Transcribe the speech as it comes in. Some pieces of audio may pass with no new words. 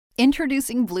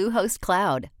Introducing Bluehost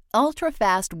Cloud,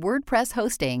 ultra-fast WordPress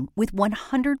hosting with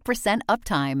 100%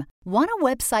 uptime. Want a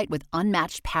website with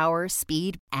unmatched power,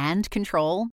 speed, and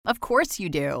control? Of course you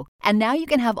do. And now you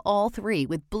can have all three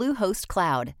with Bluehost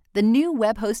Cloud, the new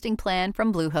web hosting plan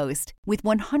from Bluehost. With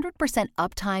 100%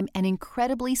 uptime and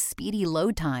incredibly speedy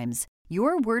load times,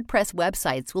 your WordPress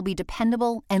websites will be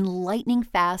dependable and lightning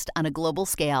fast on a global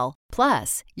scale.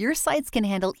 Plus, your sites can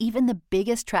handle even the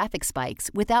biggest traffic spikes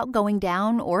without going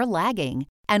down or lagging.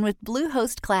 And with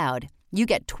Bluehost Cloud, you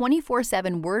get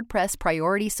 24/7 WordPress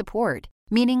priority support,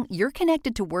 meaning you're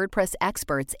connected to WordPress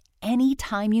experts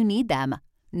anytime you need them.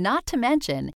 Not to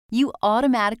mention, you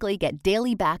automatically get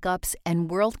daily backups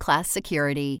and world-class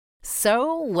security.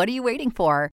 So, what are you waiting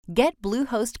for? Get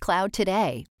Bluehost Cloud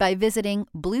today by visiting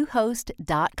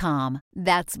Bluehost.com.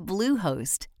 That's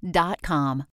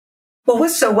Bluehost.com. Well,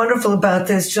 what's so wonderful about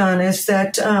this, John, is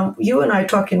that you and I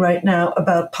talking right now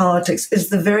about politics is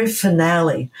the very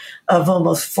finale of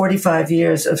almost 45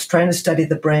 years of trying to study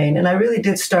the brain. And I really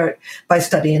did start by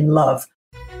studying love.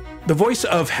 The voice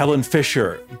of Helen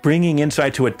Fisher, bringing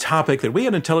insight to a topic that we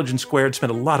at Intelligence Squared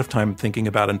spent a lot of time thinking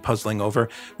about and puzzling over,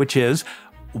 which is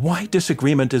why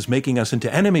disagreement is making us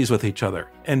into enemies with each other.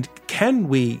 And can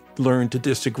we learn to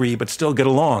disagree but still get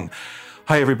along?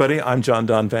 Hi, everybody. I'm John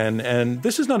Donvan, and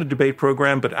this is not a debate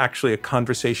program, but actually a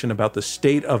conversation about the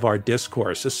state of our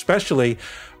discourse, especially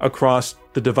across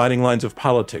the dividing lines of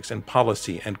politics and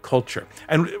policy and culture.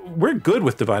 And we're good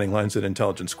with dividing lines at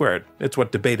Intelligence Squared. It's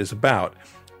what debate is about.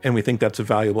 And we think that's a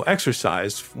valuable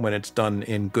exercise when it's done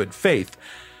in good faith.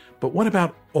 But what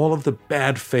about all of the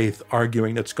bad faith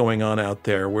arguing that's going on out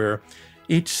there, where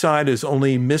each side is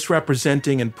only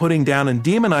misrepresenting and putting down and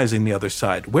demonizing the other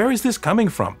side? Where is this coming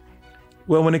from?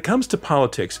 Well, when it comes to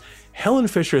politics, Helen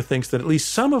Fisher thinks that at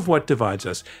least some of what divides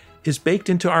us is baked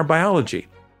into our biology,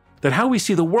 that how we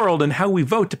see the world and how we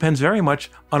vote depends very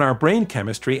much on our brain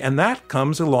chemistry, and that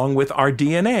comes along with our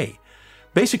DNA.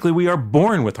 Basically, we are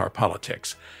born with our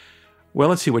politics. Well,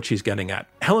 let's see what she's getting at.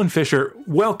 Helen Fisher,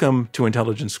 welcome to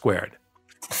Intelligence Squared.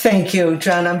 Thank you,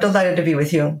 John. I'm delighted to be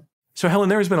with you. So, Helen,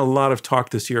 there has been a lot of talk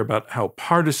this year about how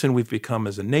partisan we've become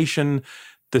as a nation.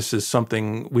 This is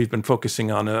something we've been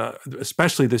focusing on,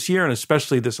 especially this year and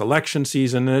especially this election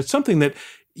season. And it's something that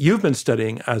you've been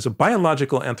studying as a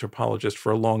biological anthropologist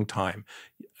for a long time.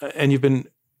 And you've been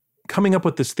coming up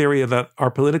with this theory that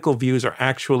our political views are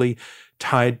actually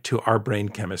tied to our brain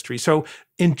chemistry. So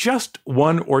in just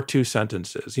one or two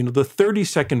sentences, the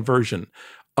 30-second version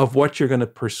of what you're going to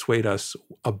persuade us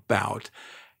about,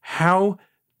 how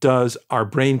does our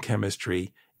brain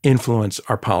chemistry influence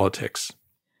our politics?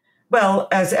 Well,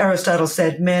 as Aristotle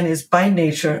said, man is by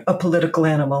nature a political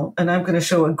animal. And I'm going to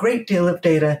show a great deal of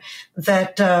data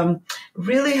that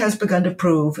really has begun to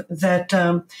prove that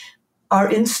our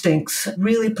instincts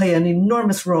really play an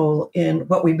enormous role in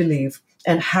what we believe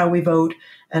and how we vote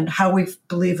and how we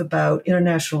believe about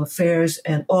international affairs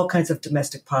and all kinds of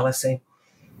domestic policy.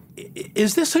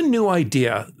 Is this a new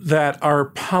idea that our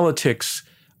politics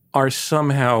are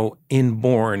somehow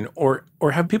inborn, or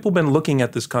have people been looking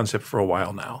at this concept for a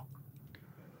while now?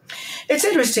 It's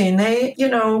interesting.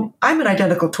 I'm an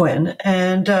identical twin.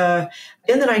 And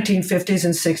in the 1950s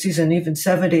and 60s and even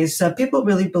 70s, people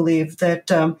really believed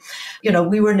that,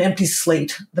 we were an empty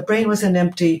slate. The brain was an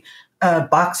empty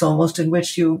box almost in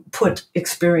which you put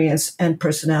experience and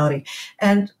personality.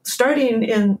 And starting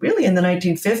in the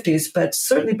 1950s, but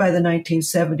certainly by the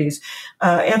 1970s,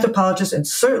 anthropologists and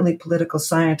certainly political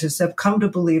scientists have come to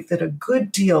believe that a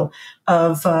good deal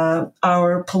of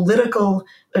our political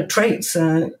traits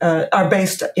are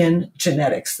based in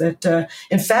genetics. That,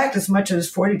 in fact, as much as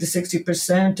 40 to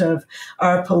 60% of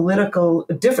our political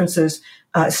differences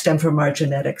stem from our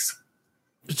genetics.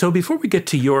 So before we get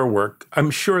to your work,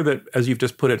 I'm sure that, as you've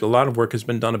just put it, a lot of work has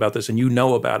been done about this and you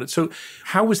know about it. So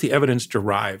how was the evidence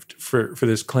derived for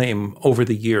this claim over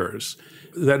the years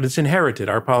that it's inherited,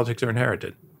 our politics are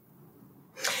inherited?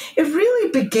 It really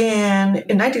began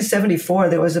in 1974.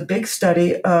 There was a big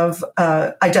study of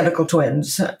identical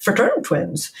twins, fraternal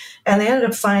twins, and they ended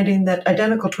up finding that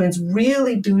identical twins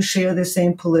really do share the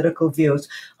same political views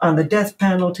on the death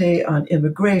penalty, on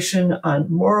immigration,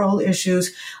 on moral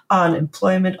issues, on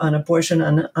employment, on abortion,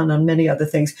 and on many other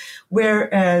things,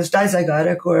 whereas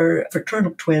dizygotic or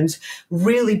fraternal twins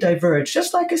really diverge,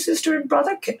 just like a sister and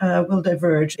brother will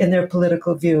diverge in their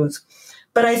political views.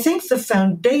 But I think the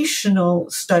foundational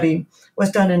study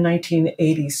was done in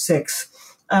 1986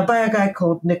 by a guy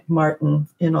called Nick Martin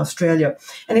in Australia.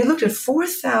 And he looked at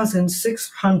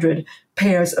 4,600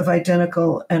 pairs of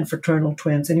identical and fraternal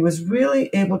twins. And he was really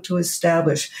able to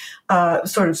establish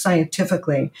sort of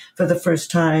scientifically for the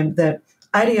first time that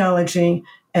ideology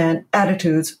and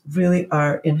attitudes really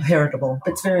are inheritable.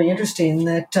 It's very interesting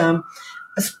that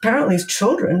apparently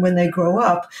children, when they grow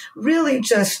up, really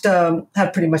just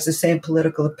have pretty much the same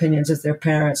political opinions as their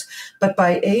parents. But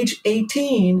by age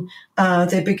 18,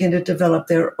 they begin to develop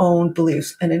their own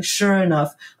beliefs. And sure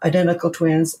enough, identical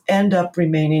twins end up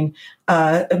remaining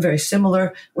very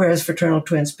similar, whereas fraternal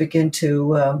twins begin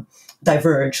to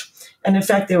diverge. And in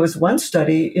fact, there was one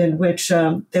study in which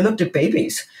they looked at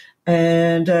babies,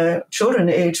 and children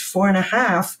aged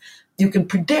 4.5. You can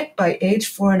predict by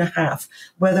age 4.5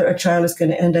 whether a child is going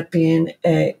to end up being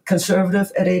a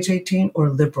conservative at age 18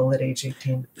 or liberal at age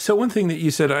 18. So one thing that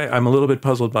you said I'm a little bit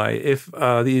puzzled by, if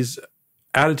these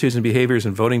attitudes and behaviors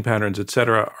and voting patterns, et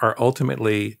cetera, are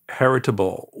ultimately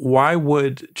heritable, why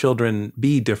would children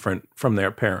be different from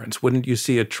their parents? Wouldn't you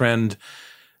see a trend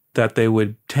that they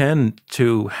would tend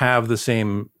to have the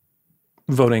same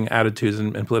voting attitudes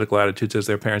and political attitudes as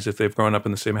their parents if they've grown up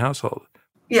in the same household?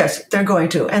 Yes, they're going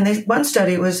to. And one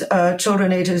study was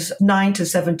children ages 9 to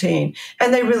 17,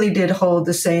 and they really did hold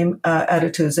the same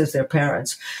attitudes as their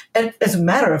parents. And as a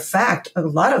matter of fact, a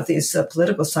lot of these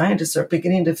political scientists are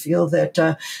beginning to feel that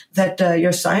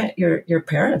your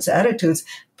parents' attitudes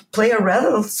play a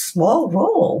rather small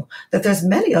role, that there's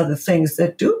many other things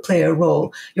that do play a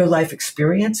role. Your life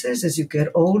experiences as you get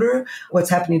older, what's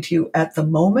happening to you at the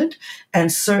moment,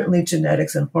 and certainly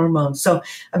genetics and hormones. So,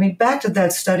 back to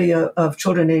that study of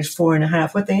children aged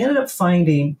 4.5, what they ended up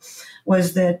finding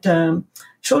was that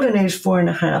children aged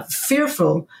 4.5,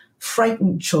 fearful,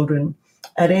 frightened children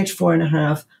at age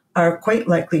 4.5, are quite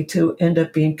likely to end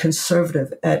up being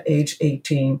conservative at age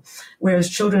 18, whereas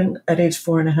children at age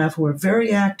 4.5 who are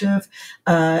very active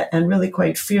and really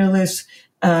quite fearless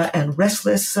and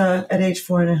restless at age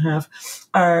 4.5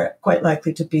 are quite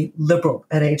likely to be liberal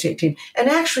at age 18. And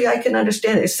actually, I can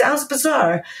understand it. It sounds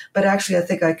bizarre, but actually, I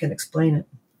think I can explain it.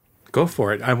 Go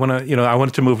for it. I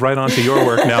wanted to move right on to your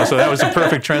work now, so that was a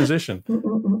perfect transition.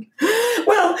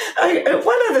 Well,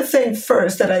 one other thing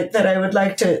first that I would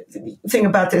like to think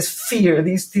about this fear.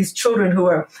 These children who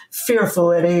are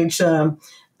fearful at age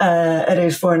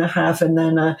 4.5, and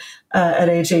then at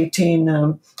age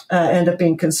 18 end up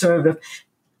being conservative.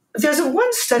 There's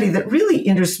one study that really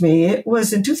interests me. It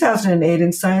was in 2008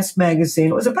 in Science magazine.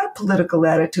 It was about political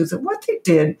attitudes. And what they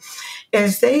did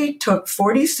is they took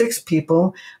 46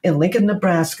 people in Lincoln,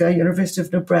 Nebraska, University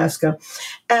of Nebraska,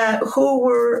 who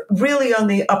were really on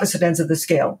the opposite ends of the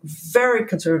scale, very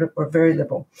conservative or very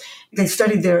liberal. They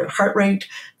studied their heart rate.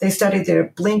 They studied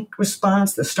their blink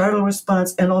response, the startle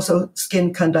response, and also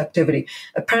skin conductivity.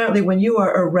 Apparently, when you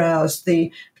are aroused,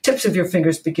 the tips of your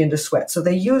fingers begin to sweat. So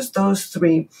they used those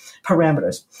three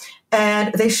parameters.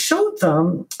 And they showed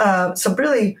them some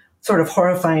really sort of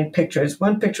horrifying pictures.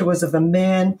 One picture was of a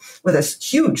man with a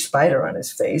huge spider on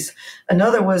his face.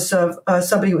 Another was of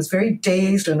somebody who was very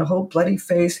dazed and a whole bloody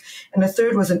face. And a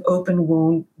third was an open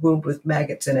wound with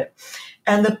maggots in it.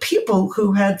 And the people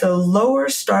who had the lower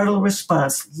startle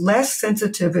response, less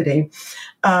sensitivity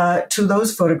to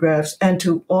those photographs and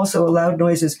to also loud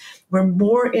noises, were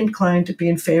more inclined to be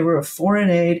in favor of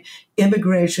foreign aid,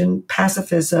 immigration,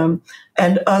 pacifism,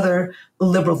 and other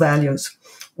liberal values.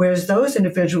 Whereas those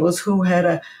individuals who had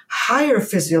a higher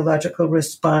physiological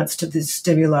response to these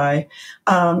stimuli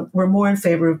were more in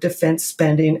favor of defense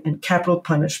spending and capital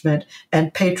punishment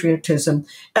and patriotism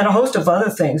and a host of other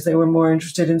things. They were more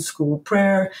interested in school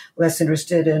prayer, less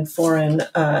interested in foreign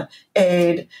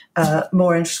aid,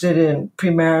 more interested in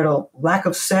premarital lack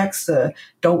of sex,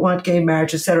 don't want gay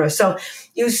marriage, etc. So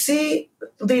you see,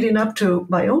 leading up to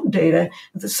my own data,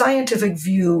 the scientific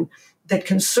view that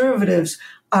conservatives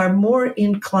are more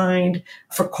inclined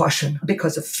for caution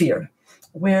because of fear,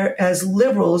 whereas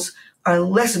liberals are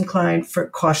less inclined for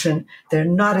caution. They're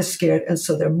not as scared, and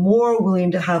so they're more willing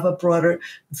to have a broader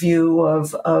view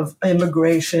of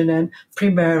immigration and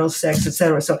premarital sex,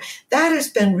 etc. So that has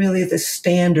been really the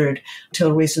standard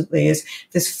till recently, is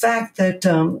this fact that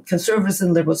conservatives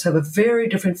and liberals have a very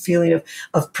different feeling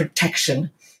of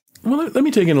protection. Well, let me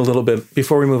dig in a little bit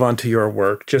before we move on to your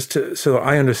work, so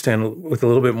I understand with a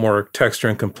little bit more texture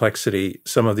and complexity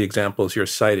some of the examples you're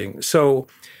citing. So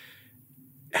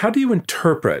how do you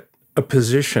interpret a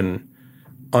position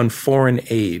on foreign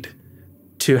aid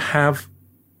to have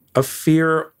a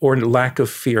fear or lack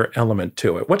of fear element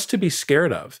to it? What's to be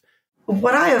scared of?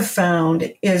 What I have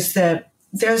found is that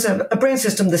there's a brain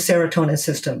system, the serotonin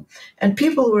system, and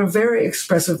people who are very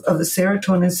expressive of the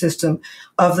serotonin system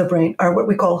of the brain are what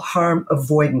we call harm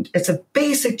avoidant. It's a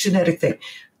basic genetic thing.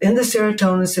 In the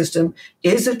serotonin system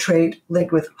is a trait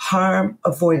linked with harm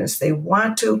avoidance. They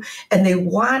want to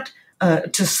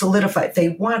solidify. They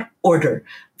want order.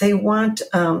 They want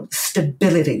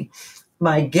stability.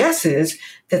 my guess is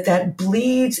that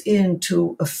bleeds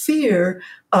into a fear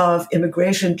of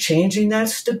immigration changing that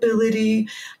stability,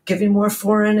 giving more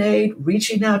foreign aid,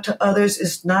 reaching out to others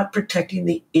is not protecting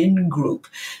the in-group.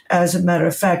 As a matter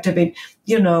of fact, I mean,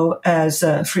 as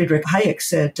Friedrich Hayek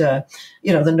said, the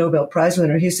Nobel Prize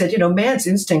winner, he said, man's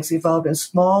instincts evolved in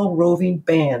small roving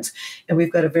bands, and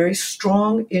we've got a very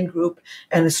strong in-group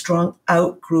and a strong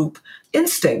out-group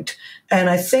instinct. And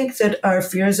I think that our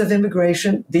fears of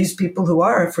immigration, these people who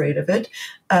are afraid of it,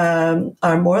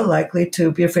 are more likely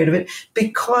to be afraid of it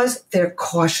because they're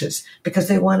cautious, because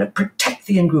they want to protect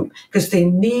the in-group, because they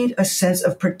need a sense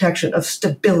of protection, of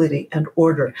stability and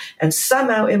order. And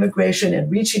somehow immigration and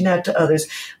reaching out to others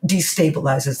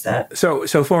destabilizes that. So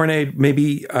foreign aid,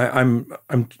 maybe I'm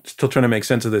still trying to make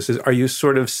sense of this. Are you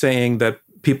sort of saying that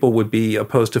people would be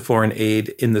opposed to foreign aid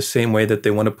in the same way that they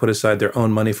want to put aside their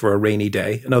own money for a rainy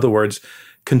day? In other words,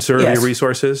 conserve your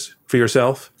resources for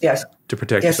yourself? Yes. To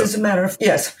protect yourself? Yes, as a matter of,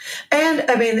 yes. And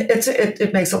I mean,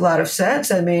 it makes a lot of sense.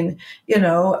 I mean,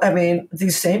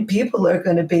 these same people are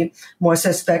going to be more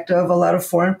suspect of a lot of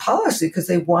foreign policy because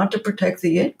they want to protect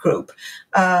the in-group.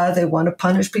 They want to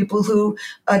punish people who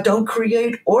don't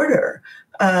create order.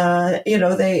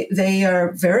 They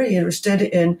are very interested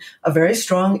in a very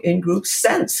in-group in-group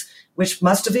sense, which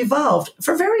must have evolved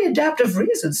for very adaptive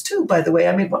reasons, too, by the way.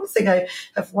 I mean, one thing I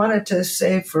have wanted to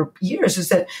say for years is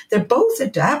that they're both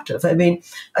adaptive. I mean,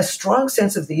 a strong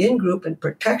sense of the in-group and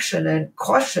protection and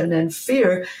caution and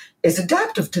fear is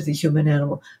adaptive to the human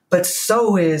animal, but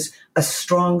so is a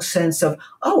strong sense of,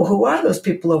 who are those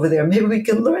people over there? Maybe we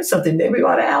can learn something. Maybe we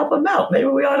ought to help them out. Maybe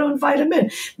we ought to invite them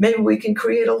in. Maybe we can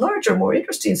create a larger, more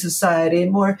interesting society,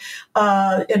 more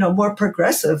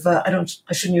progressive. I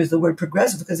shouldn't use the word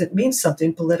progressive because it means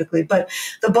something politically, but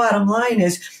the bottom line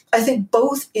is, I think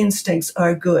both instincts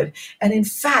are good. And in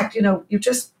fact, you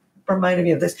just reminded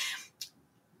me of this.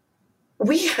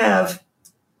 We have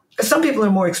some people are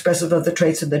more expressive of the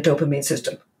traits in the dopamine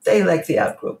system. They like the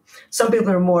outgroup. Some people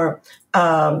are more,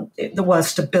 they want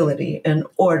stability and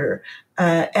order.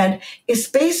 And it's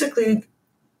basically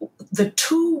the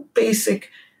two basic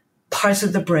parts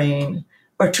of the brain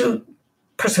or two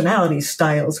personality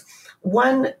styles,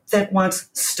 one that wants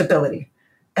stability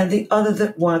and the other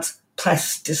that wants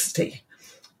plasticity.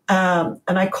 And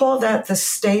I call that the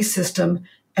stay system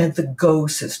and the go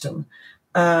system.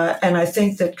 And I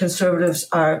think that conservatives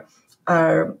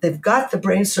they've got the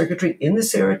brain circuitry in the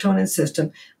serotonin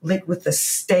system linked with the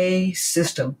stay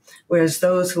system, whereas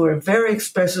those who are very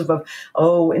expressive of,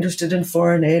 interested in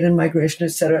foreign aid and migration,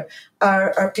 et cetera,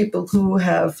 are people who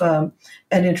have an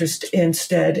interest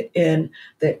instead in,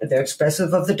 they're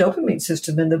expressive of the dopamine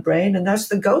system in the brain, and that's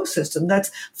the go system.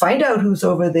 Let's find out who's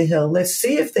over the hill. Let's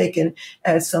see if they can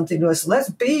add something to us. Let's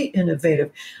be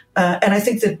innovative. And I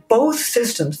think that both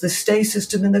systems, the stay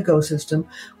system and the go system,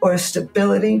 or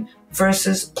stability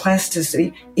versus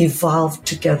plasticity, evolve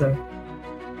together.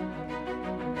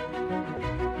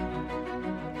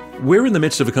 We're in the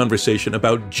midst of a conversation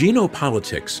about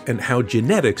genopolitics and how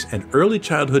genetics and early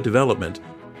childhood development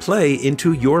play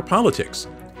into your politics.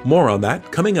 More on that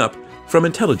coming up from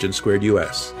Intelligence Squared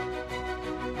US.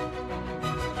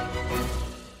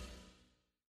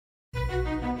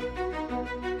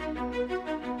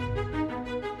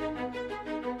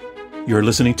 You're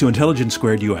listening to Intelligence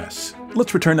Squared US.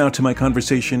 Let's return now to my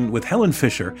conversation with Helen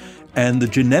Fisher and the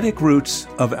genetic roots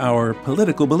of our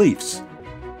political beliefs.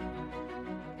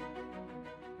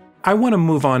 I want to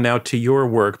move on now to your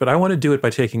work, but I want to do it by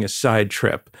taking a side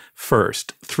trip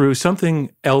first through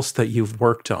something else that you've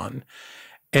worked on.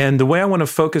 And the way I want to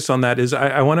focus on that is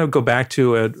I want to go back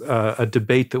to a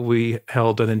debate that we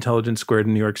held at Intelligence Squared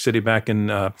in New York City back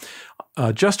in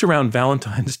just around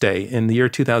Valentine's Day in the year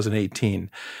 2018.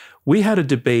 We had a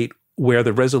debate where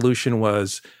the resolution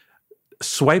was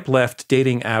swipe left,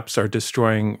 dating apps are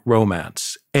destroying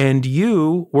romance. And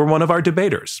you were one of our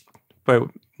debaters,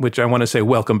 which I want to say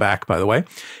welcome back, by the way.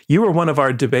 You were one of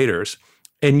our debaters,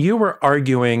 and you were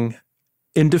arguing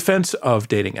in defense of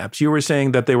dating apps. You were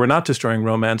saying that they were not destroying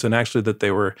romance and actually that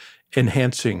they were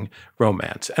enhancing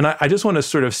romance. And I just want to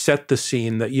sort of set the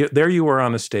scene that there you were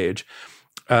on a stage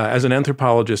as an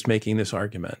anthropologist making this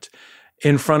argument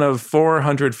in front of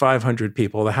 400, 500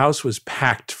 people. The house was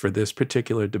packed for this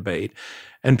particular debate,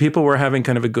 and people were having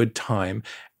kind of a good time.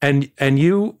 And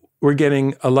you were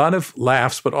getting a lot of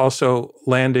laughs, but also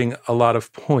landing a lot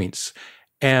of points.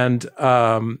 And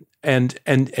you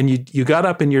got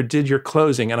up and you did your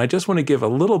closing. And I just want to give a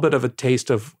little bit of a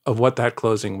taste of what that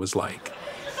closing was like.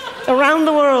 Around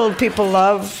the world, people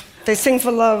love They sing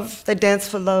for love, they dance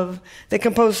for love, they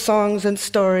compose songs and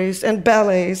stories and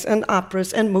ballets and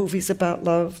operas and movies about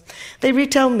love. They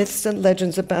retell myths and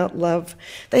legends about love.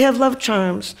 They have love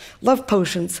charms, love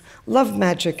potions, love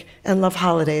magic, and love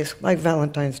holidays like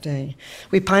Valentine's Day.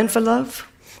 We pine for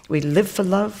love, we live for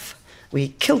love, we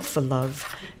kill for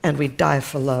love, and we die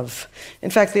for love. In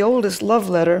fact, the oldest love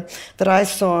letter that I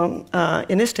saw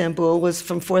in Istanbul was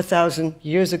from 4,000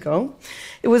 years ago.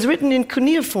 It was written in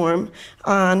cuneiform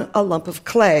on a lump of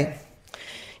clay.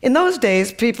 In those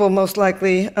days, people most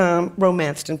likely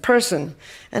romanced in person.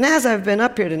 And as I've been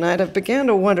up here tonight, I've began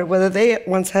to wonder whether they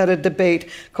once had a debate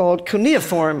called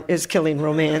cuneiform is killing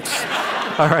romance.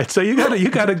 All right, so you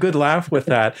got a good laugh with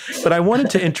that. But I wanted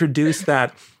to introduce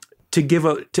that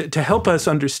to help us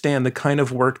understand the kind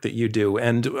of work that you do.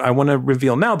 And I want to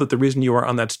reveal now that the reason you are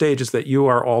on that stage is that you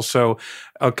are also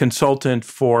a consultant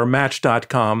for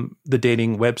Match.com, the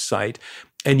dating website,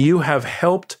 and you have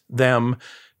helped them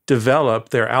develop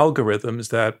their algorithms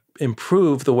that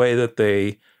improve the way that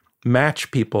they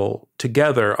match people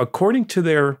together according to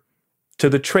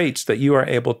the traits that you are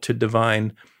able to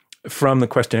divine from the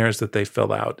questionnaires that they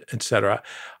fill out, et cetera.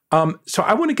 So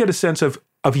I want to get a sense of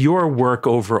your work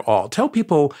overall. Tell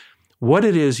people what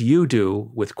it is you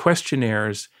do with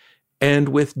questionnaires and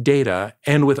with data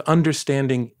and with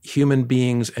understanding human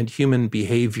beings and human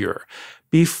behavior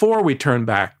before we turn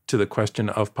back to the question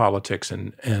of politics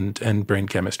and brain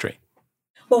chemistry.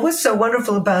 Well, what's so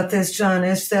wonderful about this, John,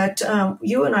 is that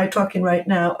you and I talking right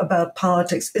now about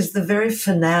politics is the very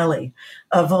finale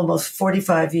of almost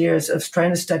 45 years of trying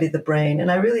to study the brain.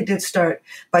 And I really did start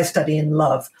by studying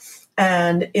love.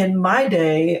 And in my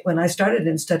day, when I started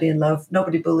in studying love,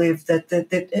 nobody believed that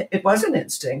it was an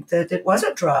instinct, that it was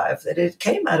a drive, that it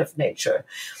came out of nature.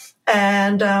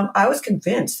 And I was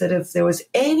convinced that if there was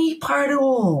any part at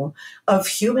all of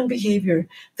human behavior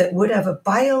that would have a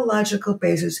biological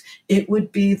basis, it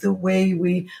would be the way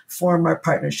we form our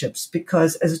partnerships.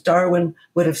 Because as Darwin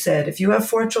would have said, if you have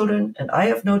 4 children and I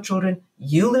have no children,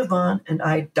 you live on and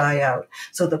I die out.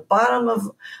 So the bottom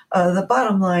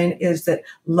line is that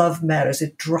love matters.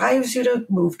 It drives you to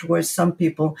move towards some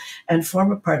people and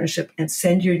form a partnership and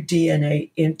send your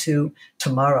DNA into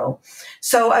tomorrow.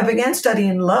 So I began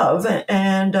studying love,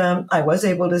 and I was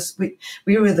able to.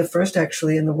 We were the first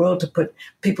actually in the world to put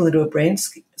people into a brain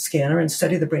scanner and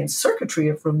study the brain circuitry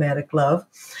of romantic love.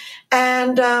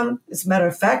 And as a matter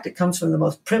of fact, it comes from the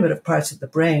most primitive parts of the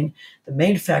brain. The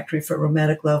main factory for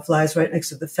romantic love lies right next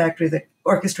to the factory that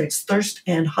orchestrates thirst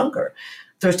and hunger.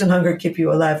 Thirst and hunger keep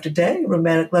you alive today.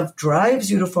 Romantic love drives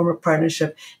you to form a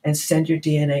partnership and send your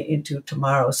DNA into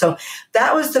tomorrow. So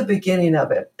that was the beginning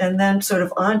of it. And then sort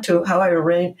of on to how I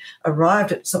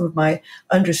arrived at some of my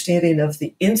understanding of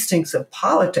the instincts of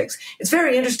politics. It's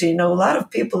very interesting. You know, a lot of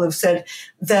people have said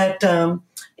that,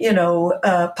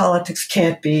 politics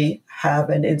can't have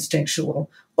an instinctual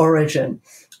origin.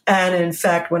 And in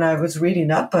fact, when I was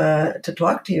reading up to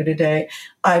talk to you today,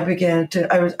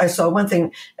 I saw one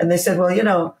thing, and they said,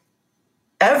 well,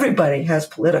 everybody has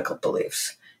political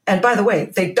beliefs. And by the way,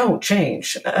 they don't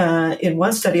change. In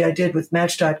one study I did with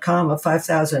Match.com of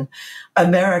 5,000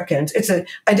 Americans,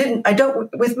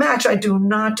 with Match, I do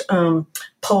not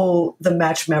poll the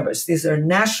Match members. These are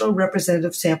national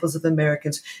representative samples of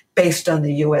Americans based on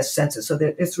the U.S. Census. So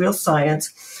it's real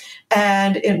science.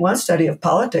 And in one study of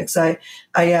politics, I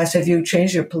asked, have you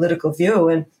changed your political view?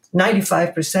 And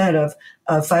 95%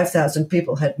 of 5,000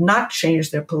 people had not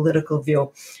changed their political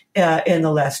view in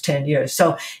the last 10 years.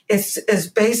 So it's as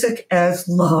basic as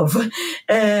love.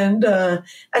 And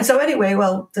so anyway,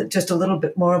 just a little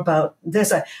bit more about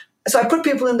this. So I put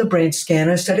people in the brain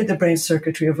scanner, studied the brain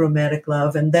circuitry of romantic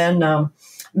love, and then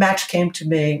Match came to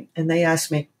me and they asked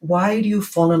me, why do you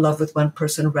fall in love with one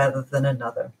person rather than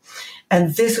another?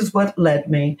 And this is what led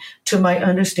me to my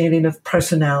understanding of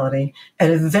personality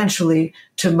and eventually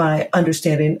to my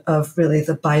understanding of really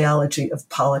the biology of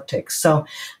politics. So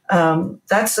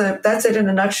that's it in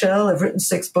a nutshell. I've written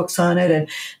 6 books on it. And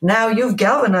now you've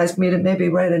galvanized me to maybe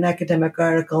write an academic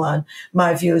article on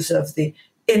my views of the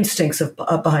instincts of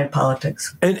behind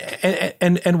politics.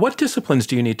 And what disciplines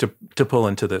do you need to pull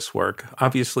into this work?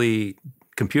 Obviously,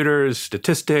 computers,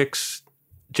 statistics,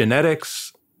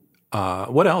 genetics.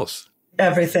 What else?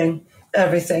 Everything.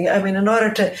 I mean, in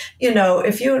order to,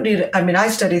 if you need, I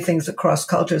study things across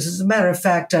cultures. As a matter of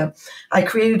fact, I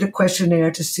created a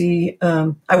questionnaire to see,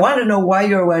 I want to know why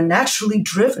you're naturally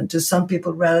driven to some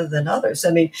people rather than others.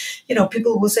 I mean,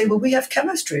 people will say, well, we have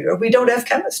chemistry or we don't have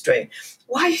chemistry.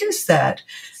 Why is that?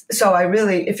 So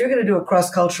if you're going to do a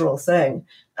cross-cultural thing,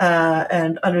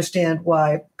 and understand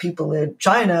why people in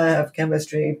China have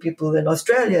chemistry, people in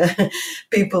Australia,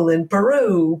 people in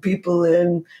Peru, people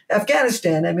in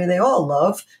Afghanistan. I mean, they all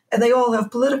love, and they all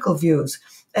have political views.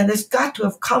 And it's got to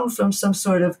have come from some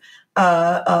sort of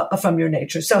from your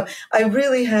nature. So I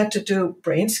really had to do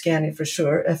brain scanning for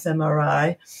sure,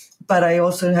 fMRI, but I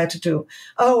also had to do,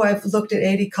 I've looked at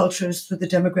 80 cultures through the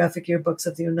demographic yearbooks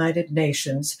of the United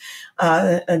Nations,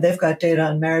 and they've got data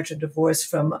on marriage and divorce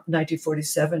from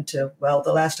 1947 to,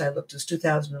 the last I looked was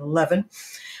 2011.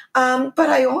 But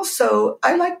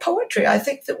I like poetry. I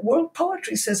think that world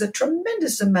poetry says a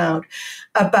tremendous amount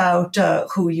about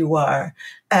who you are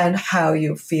and how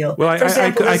you feel. Well,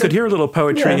 I could hear a little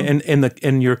poetry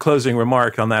in your closing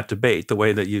remark on that debate. The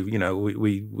way that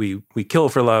we kill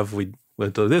for love, we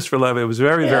do this for love. It was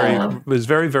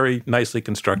very, very nicely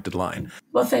constructed line.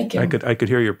 Well, thank you. I could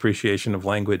hear your appreciation of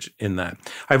language in that.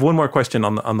 I have one more question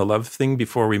on the love thing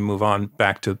before we move on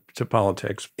back to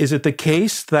politics. Is it the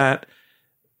case that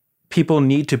people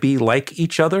need to be like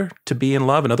each other to be in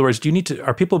love? In other words,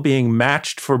 are people being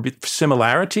matched for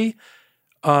similarity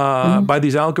by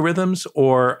these algorithms,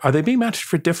 or are they being matched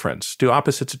for difference? Do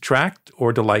opposites attract,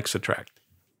 or do likes attract?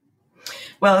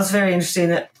 Well, it's very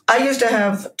interesting. I used to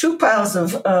have two piles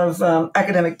of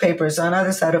academic papers on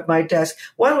either side of my desk.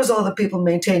 One was all the people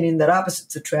maintaining that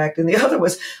opposites attract, and the other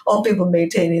was all people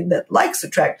maintaining that likes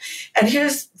attract. And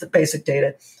here's the basic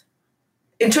data.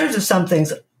 In terms of some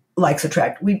things, likes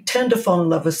attract. We tend to fall in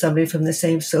love with somebody from the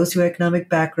same socioeconomic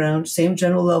background, same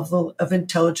general level of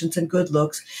intelligence and good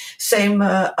looks, same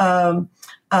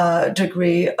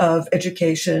degree of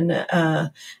education,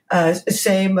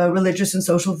 same religious and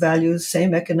social values,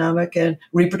 same economic and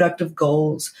reproductive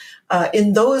goals.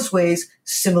 In those ways,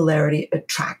 similarity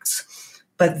attracts.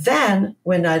 But then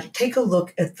when I take a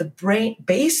look at the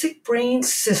basic brain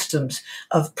systems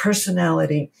of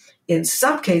personality, in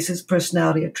some cases,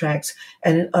 personality attracts,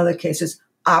 and in other cases,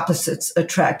 opposites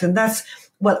attract. And that's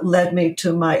what led me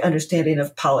to my understanding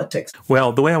of politics.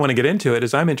 Well, the way I want to get into it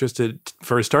is I'm interested,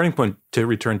 for a starting point, to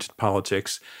return to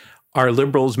politics. Are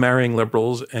liberals marrying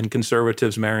liberals and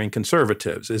conservatives marrying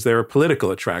conservatives? Is there a political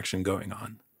attraction going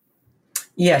on?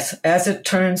 Yes, as it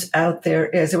turns out, there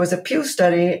is. There was a Pew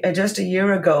study just a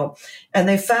year ago, and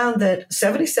they found that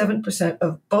 77%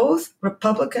 of both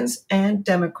Republicans and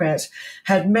Democrats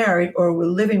had married or were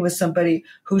living with somebody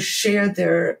who shared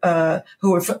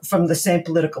who were from the same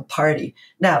political party.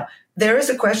 Now, there is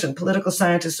a question. Political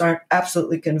scientists aren't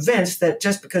absolutely convinced that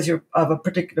just because you're of a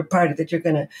particular party that you're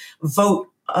going to vote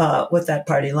with that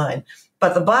party line.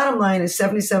 But the bottom line is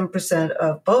 77%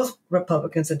 of both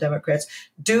Republicans and Democrats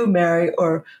do marry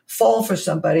or fall for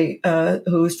somebody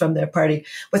who's from their party.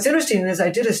 What's interesting is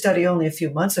I did a study only a few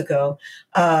months ago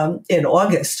in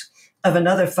August of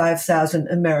another 5,000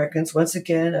 Americans, once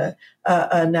again,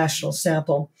 a national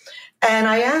sample. And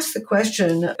I asked the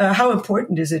question, how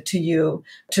important is it to you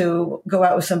to go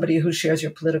out with somebody who shares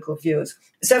your political views?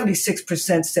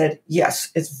 76% said, yes,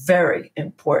 it's very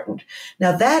important.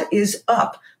 Now, that is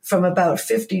up from about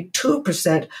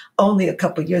 52% only a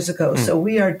couple of years ago. So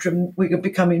we are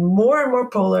becoming more and more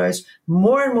polarized,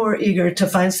 more and more eager to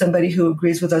find somebody who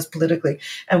agrees with us politically.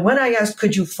 And when I asked,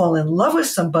 could you fall in love with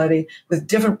somebody with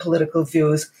different political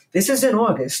views? This is in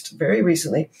August, very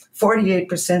recently,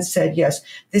 48% said yes.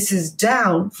 This is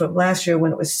down from last year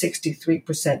when it was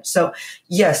 63%. So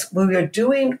yes, we are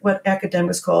doing what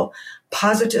academics call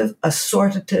positive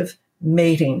assortative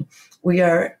mating. We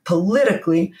are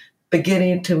politically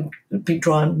beginning to be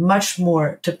drawn much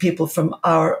more to people from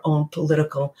our own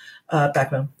political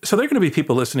background. So there are going to be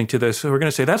people listening to this who are going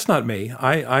to say, that's not me.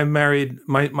 I'm married.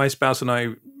 My spouse and I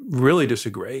really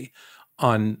disagree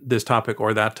on this topic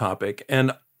or that topic.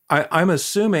 And I'm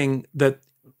assuming that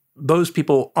those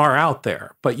people are out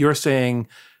there, but you're saying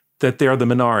that they're the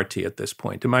minority at this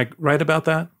point. Am I right about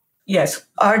that? Yes.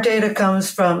 Our data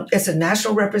comes from, it's a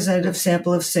national representative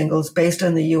sample of singles based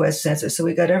on the U.S. Census. So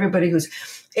we got everybody who's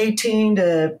 18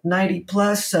 to 90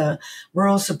 plus,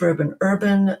 rural, suburban,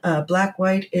 urban, Black,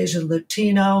 white, Asian,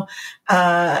 Latino.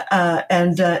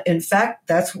 And in fact,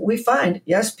 that's what we find.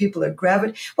 Yes, people are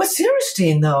gravitating. What's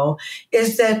interesting, though,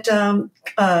 is that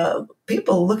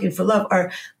people looking for love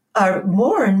are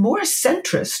more and more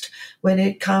centrist when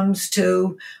it comes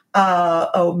to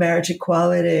marriage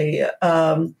equality,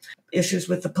 issues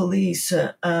with the police,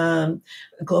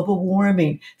 global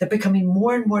warming. They're becoming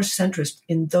more and more centrist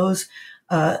in those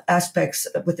aspects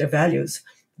with their values,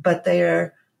 but they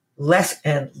are less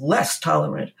and less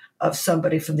tolerant of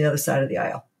somebody from the other side of the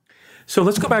aisle. So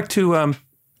let's go back to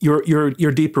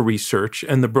your deeper research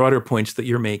and the broader points that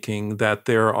you're making, that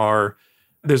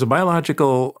there's a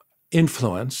biological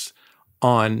influence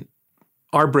on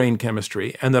our brain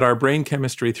chemistry, and that our brain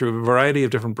chemistry through a variety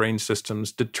of different brain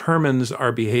systems determines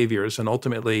our behaviors. And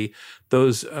ultimately,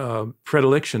 those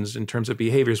predilections in terms of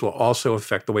behaviors will also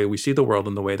affect the way we see the world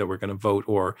and the way that we're going to vote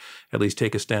or at least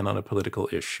take a stand on a political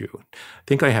issue. I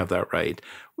think I have that right.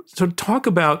 So talk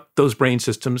about those brain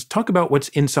systems. Talk about what's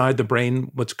inside the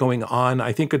brain, what's going on.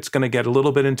 I think it's going to get a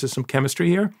little bit into some chemistry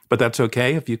here, but that's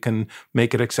okay. If you can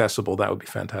make it accessible, that would be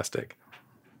fantastic.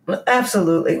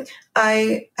 Absolutely.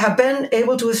 I have been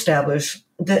able to establish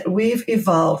that we've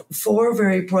evolved 4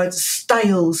 very broad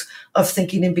styles of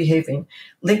thinking and behaving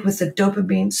linked with the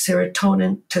dopamine,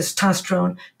 serotonin,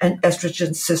 testosterone, and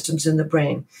estrogen systems in the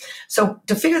brain. So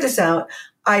to figure this out,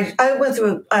 I went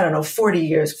through, 40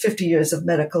 years, 50 years of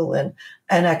medical and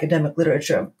academic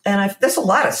literature. And there's a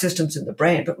lot of systems in the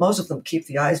brain, but most of them keep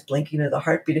the eyes blinking or the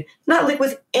heart beating, not linked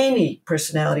with any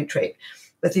personality trait.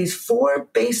 But these 4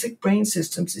 basic brain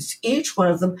systems, is each one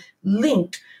of them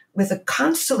linked with a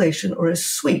constellation or a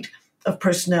suite of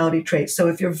personality traits. So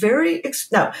if you're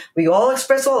now we all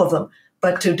express all of them,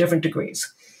 but to different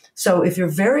degrees. So if you're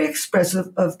very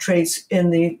expressive of traits in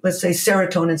the, let's say,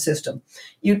 serotonin system,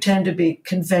 you tend to be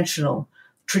conventional,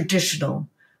 traditional,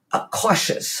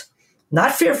 cautious,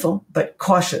 not fearful, but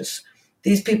cautious.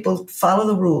 These people follow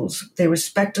the rules. They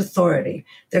respect authority.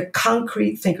 They're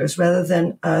concrete thinkers rather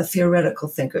than theoretical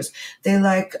thinkers. They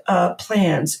like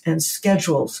plans and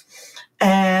schedules.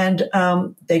 And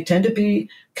they tend to be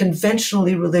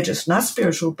conventionally religious, not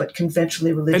spiritual, but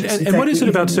conventionally religious. And what is it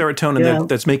about serotonin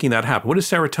that's making that happen? What does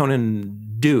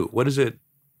serotonin do? What does it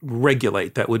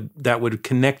regulate that would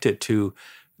connect it to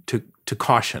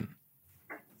caution?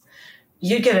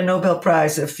 You'd get a Nobel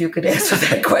Prize if you could answer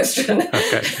that question.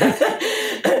 Okay.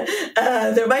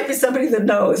 There might be somebody that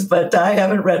knows, but I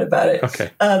haven't read about it. Okay.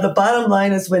 The bottom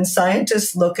line is when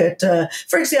scientists look at,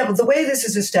 for example, the way this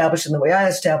is established and the way I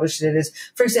established it is,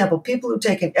 for example, people who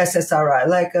take an SSRI,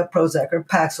 like Prozac or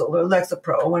Paxil or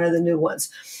Lexapro, one of the new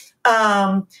ones,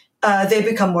 they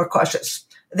become more cautious.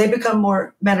 They become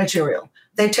more managerial.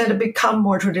 They tend to become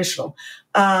more traditional.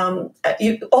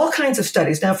 All kinds of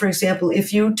studies. Now, for example,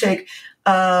 if you take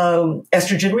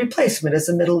estrogen replacement as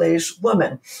a middle-aged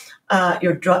woman,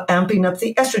 you're amping up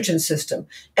the estrogen system.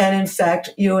 And in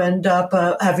fact, you end up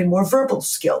having more verbal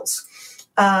skills.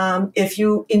 If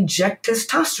you inject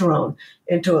testosterone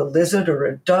into a lizard or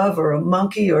a dove or a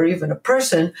monkey or even a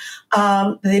person,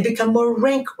 they become more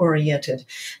rank-oriented.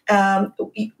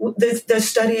 There's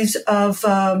studies of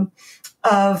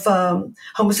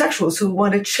homosexuals who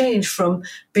want to change from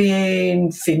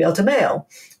being female to male.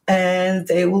 And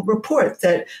they will report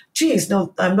that,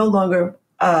 I'm no longer,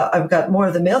 I've got more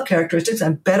of the male characteristics.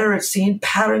 I'm better at seeing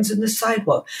patterns in the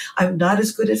sidewalk. I'm not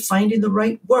as good at finding the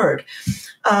right word.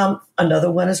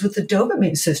 Another one is with the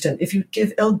dopamine system. If you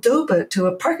give L-Dopa to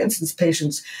a Parkinson's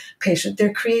patient,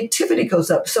 their creativity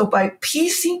goes up. So by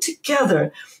piecing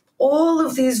together all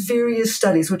of these various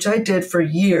studies, which I did for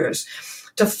years,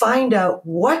 to find out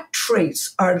what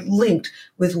traits are linked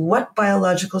with what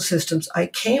biological systems, I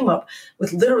came up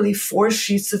with literally 4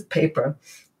 sheets of paper,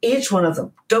 each one of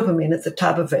them, dopamine at the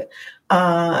top of it,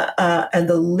 and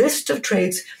the list of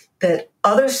traits that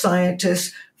other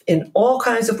scientists in all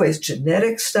kinds of ways,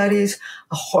 genetic studies,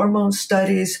 hormone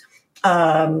studies,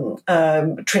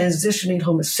 transitioning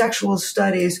homosexual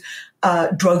studies,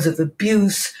 drugs of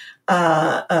abuse,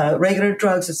 regular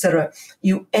drugs, etc.,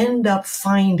 you end up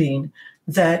finding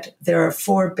that there are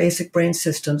 4 basic brain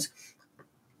systems,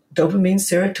 dopamine,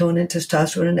 serotonin,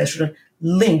 testosterone, and estrogen,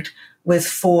 linked with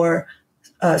 4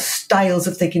 styles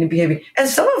of thinking and behaving. And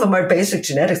some of them are basic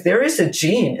genetics. There is a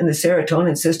gene in the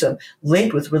serotonin system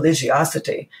linked with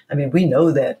religiosity. I mean, we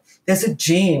know that. There's a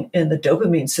gene in the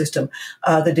dopamine system,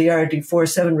 the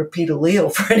DRD47 repeat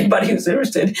allele, for anybody who's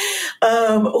interested,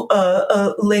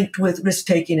 linked with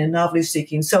risk-taking and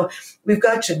novelty-seeking. So we've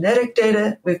got genetic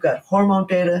data, we've got hormone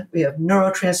data, we have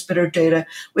neurotransmitter data,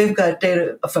 we've got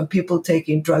data from people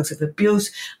taking drugs of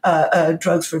abuse,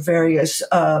 drugs for various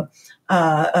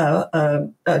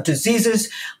diseases,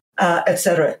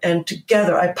 etc. And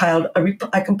together, I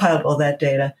compiled all that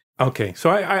data. Okay,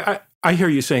 so I hear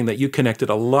you saying that you connected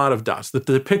a lot of dots. That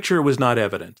the picture was not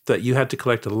evident. That you had to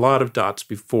collect a lot of dots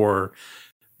before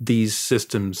these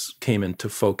systems came into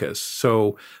focus.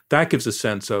 So that gives a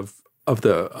sense of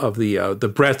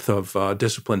the breadth of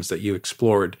disciplines that you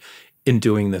explored in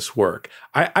doing this work.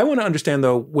 I want to understand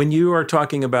though, when you are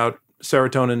talking about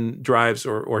serotonin drives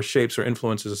or shapes or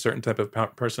influences a certain type of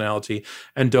personality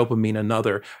and dopamine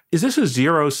another. Is this a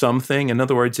zero-sum thing? In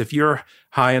other words, if you're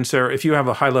high in if you have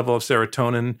a high level of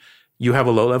serotonin, you have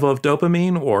a low level of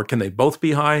dopamine, or can they both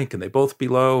be high? Can they both be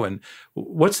low? And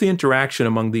what's the interaction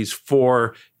among these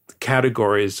 4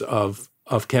 categories of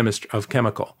of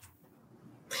chemical?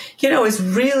 It's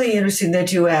really interesting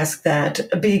that you ask that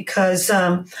because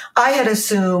I had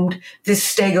assumed this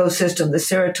stego system, the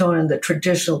serotonin, the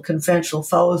traditional, conventional,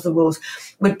 follows the rules,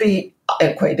 would be,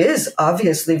 and quite is,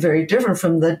 obviously very different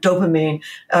from the dopamine,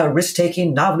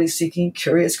 risk-taking, novelty-seeking,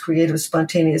 curious, creative,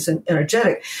 spontaneous, and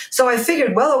energetic. So I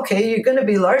figured, well, okay, you're going to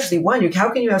be largely one.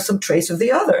 How can you have some trace of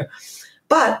the other?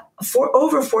 But for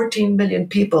over 14 million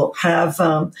people have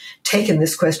taken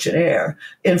this questionnaire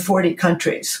in 40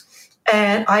 countries.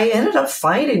 And I ended up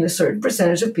finding a certain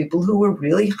percentage of people who were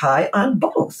really high on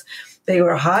both. They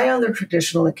were high on the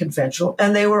traditional and conventional,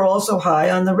 and they were also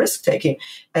high on the risk-taking.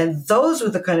 And those were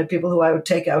the kind of people who I would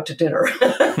take out to dinner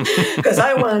because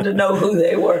I wanted to know who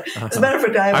they were. As a matter of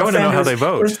fact, I want to know how they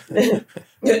vote.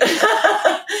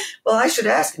 Well, I should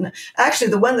ask.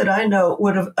 Actually, the one that I know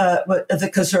would have, the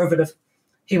conservative.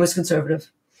 He was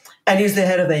conservative. And he's the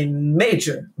head of a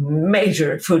major,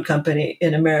 major food company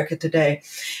in America today.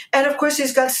 And of course,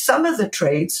 he's got some of the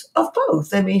traits of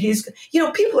both. I mean,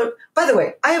 people are, by the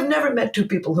way, I have never met two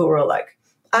people who are alike.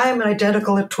 I am an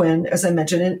identical twin, as I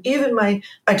mentioned, and even my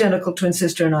identical twin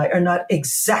sister and I are not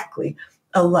exactly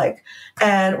alike.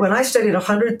 And when I studied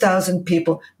 100,000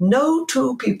 people, no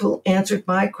two people answered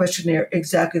my questionnaire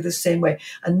exactly the same way.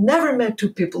 I never met two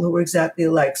people who were exactly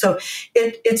alike. So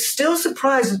it still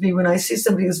surprises me when I see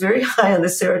somebody who's very high on the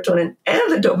serotonin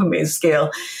and the dopamine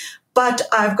scale. But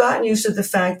I've gotten used to the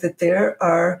fact that there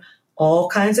are all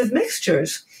kinds of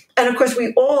mixtures. And of course,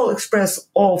 we all express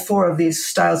all four of these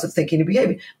styles of thinking and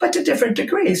behaving, but to different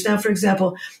degrees. Now, for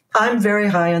example, I'm very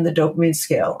high on the dopamine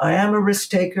scale. I am a risk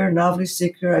taker, novelty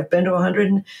seeker. I've been to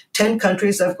 110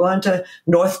 countries. I've gone to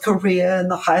North Korea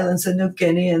and the highlands of New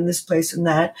Guinea and this place and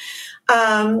that.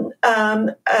 But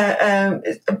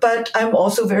I'm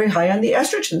also very high on the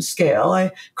estrogen scale.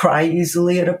 I cry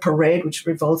easily at a parade, which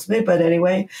revolts me. But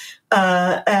anyway,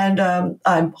 and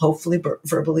I'm hopefully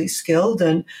verbally skilled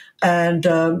and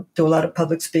do a lot of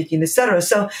public speaking, etc.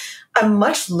 So I'm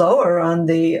much lower on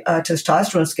the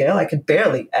testosterone scale. I can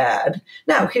barely add.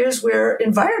 Now, here's where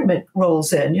environment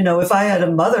rolls in. If I had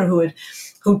a mother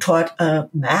who taught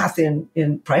math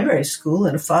in primary school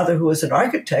and a father who was an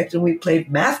architect and we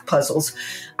played math puzzles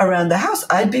around the house,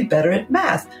 I'd be better at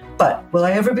math. But will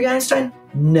I ever be Einstein?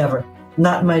 Never.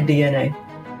 Not in my DNA.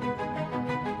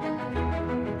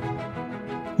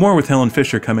 More with Helen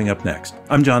Fisher coming up next.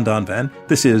 I'm John Donvan.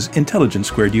 This is Intelligence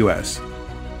Squared US.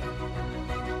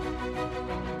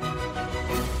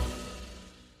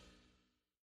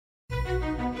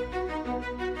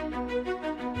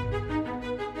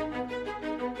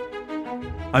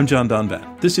 I'm John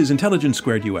Donvan. This is Intelligence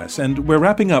Squared US, and we're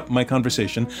wrapping up my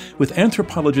conversation with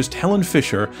anthropologist Helen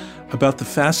Fisher about the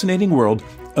fascinating world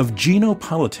of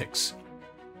genopolitics.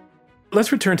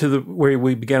 Let's return to where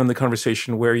we began in the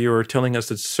conversation, where you were telling us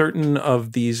that certain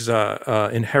of these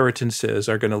inheritances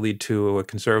are going to lead to a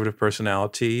conservative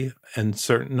personality, and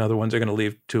certain other ones are going to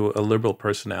lead to a liberal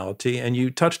personality. And you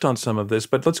touched on some of this,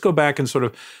 but let's go back and sort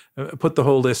of put the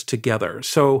whole list together.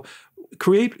 So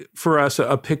create for us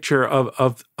a picture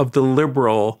of the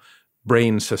liberal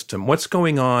brain system. What's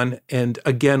going on? And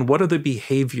again, what are the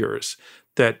behaviors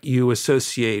that you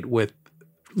associate with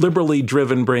liberally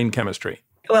driven brain chemistry?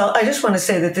 Well, I just want to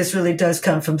say that this really does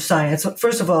come from science.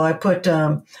 First of all, I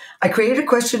created a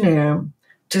questionnaire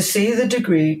to see the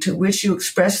degree to which you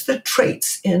express the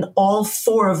traits in all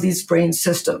four of these brain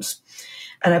systems.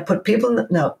 And I put people in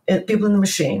the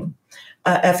machine,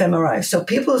 fMRI. So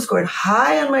people who scored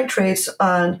high on my traits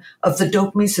of the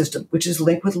dopamine system, which is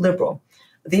linked with liberal.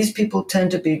 These people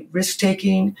tend to be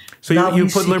risk-taking. So you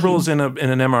put liberals in an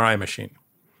MRI machine.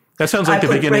 That sounds like the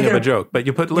beginning of a joke, but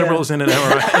you put liberals in an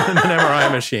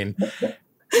MRI machine.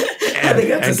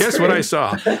 And guess what I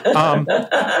saw?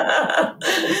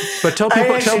 But tell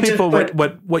people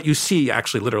what you see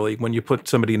actually, literally, when you put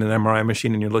somebody in an MRI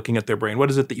machine and you're looking at their brain. What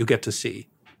is it that you get to see?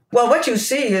 Well, what you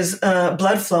see is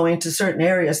blood flowing to certain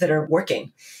areas that are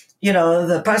working.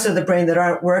 The parts of the brain that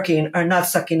aren't working are not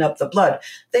sucking up the blood.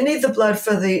 They need the blood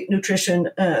for the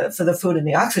nutrition, for the food and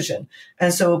the oxygen.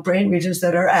 And so brain regions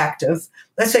that are active,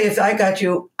 let's say if I got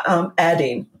you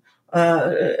adding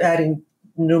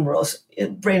numerals,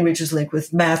 brain regions linked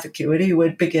with math acuity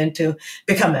would begin to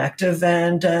become active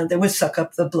and they would suck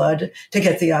up the blood to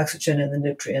get the oxygen and the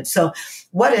nutrients. So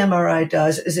what MRI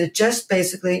does is it just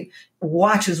basically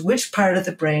watches which part of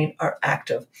the brain are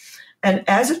active. And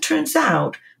as it turns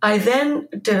out, I then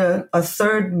did a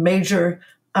third major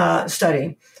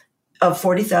study of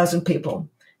 40,000 people.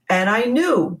 And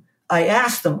I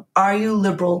asked them, are you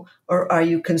liberal or are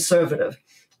you conservative?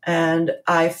 And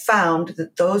I found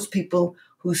that those people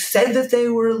who said that they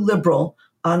were liberal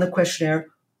on the questionnaire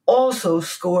also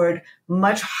scored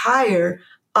much higher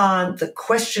on the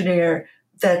questionnaire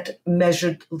that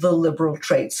measured the liberal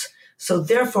traits. So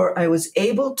therefore, I was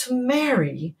able to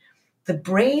marry the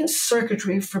brain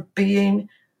circuitry for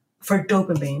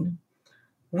dopamine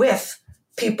with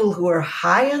people who are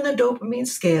high on the dopamine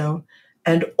scale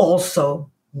and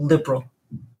also liberal.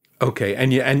 Okay,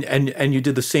 and you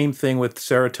did the same thing with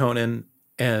serotonin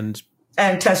and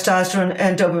testosterone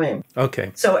and dopamine.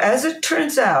 Okay. So as it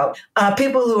turns out,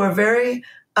 people who are very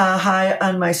high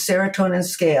on my serotonin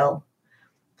scale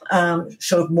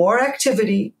showed more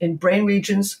activity in brain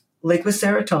regions linked with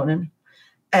serotonin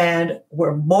and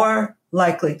were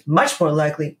much more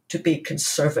likely to be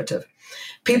conservative.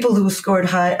 People who scored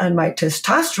high on my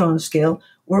testosterone scale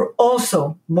were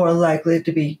also more likely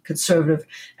to be conservative,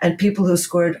 and people who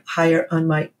scored higher on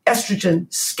my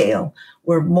estrogen scale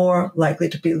were more likely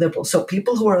to be liberal. So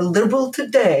people who are liberal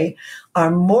today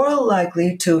are more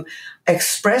likely to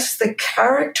express the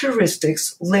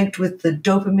characteristics linked with the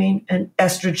dopamine and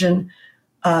estrogen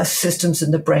systems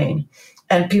in the brain.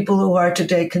 And people who are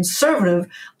today conservative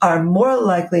are more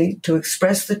likely to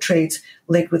express the traits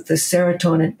linked with the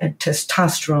serotonin and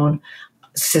testosterone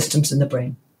systems in the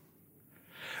brain.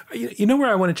 You know where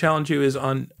I want to challenge you is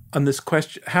on this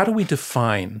question: how do we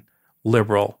define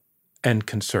liberal and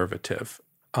conservative?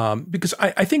 Because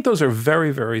I think those are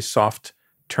very, very soft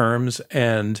terms,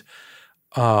 and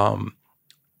the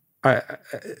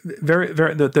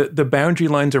boundary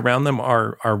lines around them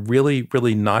are really,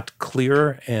 really not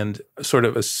clear, and sort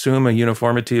of assume a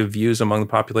uniformity of views among the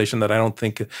population that I don't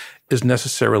think is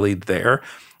necessarily there.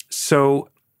 So,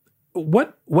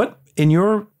 what in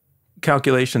your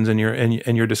calculations and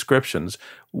your descriptions,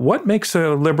 what makes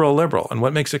a liberal liberal and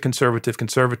what makes a conservative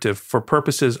conservative for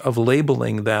purposes of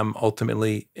labeling them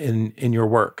ultimately in your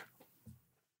work?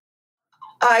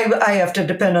 I have to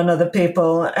depend on other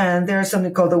people, and there's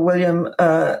something called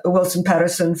the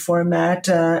Wilson-Patterson format,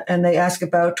 and they ask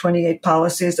about 28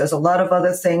 policies. There's a lot of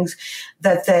other things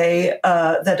that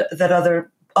that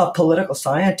other political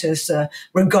scientists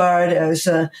regard as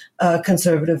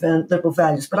conservative and liberal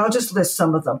values. But I'll just list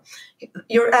some of them.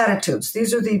 Your attitudes.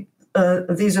 These are the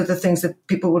things that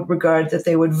people would regard that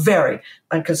they would vary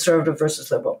on conservative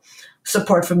versus liberal.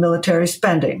 Support for military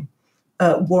spending,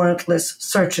 warrantless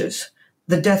searches,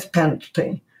 the death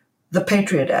penalty, the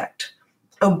Patriot Act,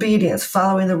 obedience,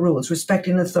 following the rules,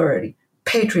 respecting authority,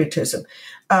 patriotism,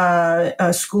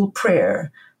 school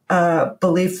prayer,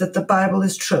 belief that the Bible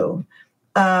is true,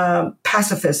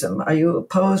 pacifism, are you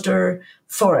opposed or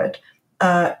for it?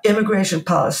 Immigration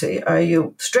policy, are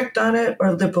you strict on it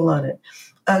or liberal on it?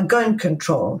 Gun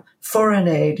control, foreign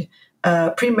aid,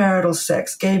 premarital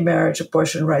sex, gay marriage,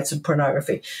 abortion rights, and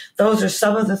pornography. Those are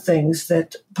some of the things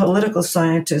that political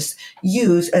scientists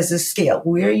use as a scale,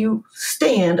 where you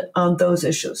stand on those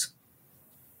issues.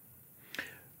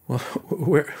 Well,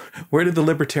 where did the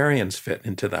libertarians fit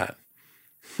into that?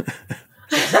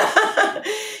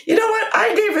 You know what?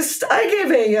 I gave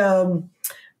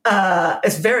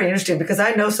it's very interesting because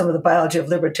I know some of the biology of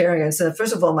libertarians.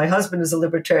 First of all, my husband is a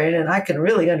libertarian, and I can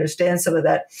really understand some of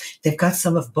that. They've got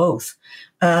some of both.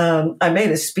 I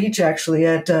made a speech actually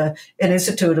at an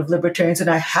Institute of Libertarians, and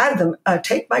I had them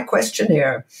take my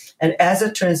questionnaire. And as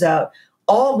it turns out,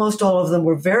 almost all of them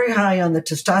were very high on the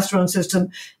testosterone system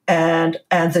and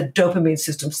the dopamine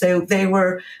systems. They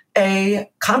were a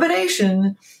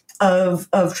combination of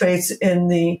traits in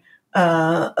the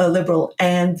liberal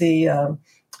and the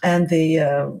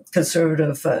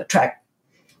conservative track.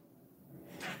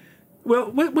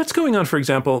 Well, what's going on, for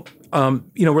example,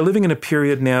 we're living in a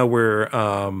period now where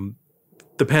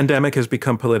the pandemic has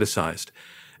become politicized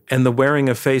and the wearing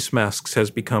of face masks has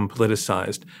become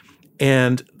politicized.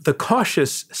 And the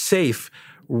cautious, safe,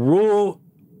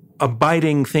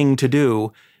 rule-abiding thing to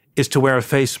do is to wear a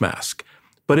face mask.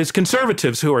 But it's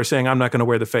conservatives who are saying, I'm not going to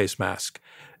wear the face mask.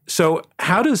 So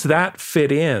how does that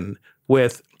fit in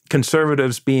with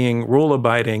conservatives being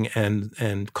rule-abiding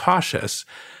and cautious,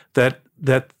 that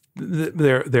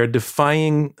they're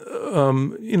defying, what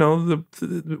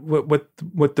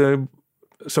the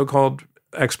so-called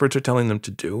experts are telling them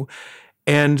to do,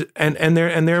 and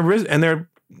they're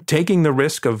taking the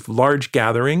risk of large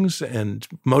gatherings and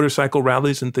motorcycle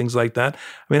rallies and things like that.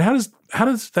 I mean, how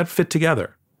does that fit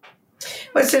together?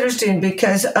 Well, it's interesting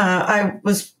because I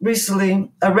was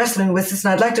recently wrestling with this,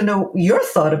 and I'd like to know your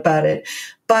thought about it.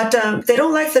 But they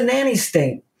don't like the nanny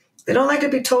state. They don't like to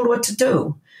be told what to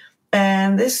do.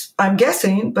 And this, I'm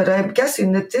guessing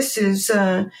that this is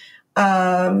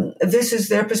this is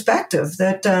their perspective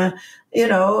that, and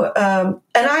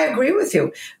I agree with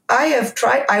you.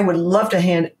 I would love to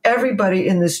hand everybody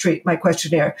in the street my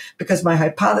questionnaire, because my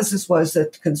hypothesis was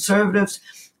that conservatives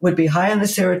would be high on the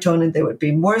serotonin, they would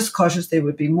be more cautious, they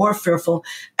would be more fearful,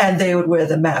 and they would wear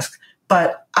the mask.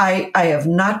 But I have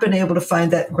not been able to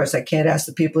find that. Of course, I can't ask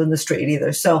the people in the street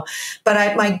either. So,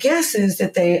 but my guess is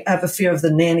that they have a fear of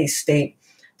the nanny state.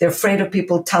 They're afraid of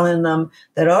people telling them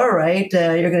that, all right,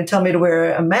 you're going to tell me to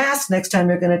wear a mask. Next time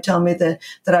you're going to tell me that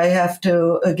I have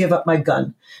to give up my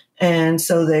gun. And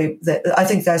so I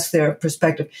think that's their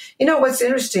perspective. You know, what's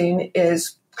interesting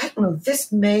is, I don't know,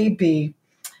 this may be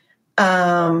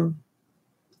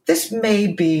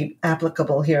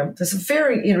applicable here. There's a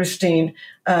very interesting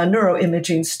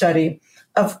neuroimaging study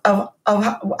of how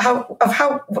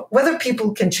whether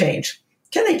people can change.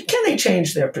 Can they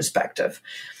change their perspective?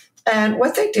 And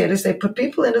what they did is they put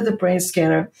people into the brain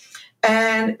scanner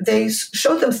and they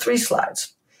showed them 3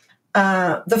 slides.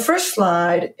 The first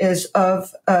slide is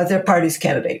of their party's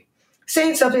candidate,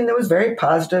 saying something that was very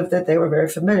positive that they were very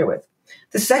familiar with.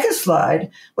 The second slide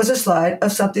was a slide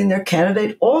of something their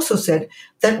candidate also said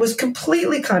that was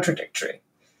completely contradictory.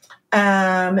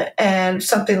 And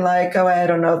something like, I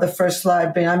don't know, the first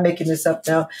slide being, I'm making this up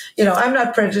now, I'm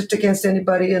not prejudiced against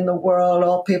anybody in the world.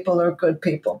 All people are good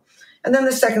people. And then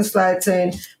the second slide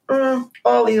saying,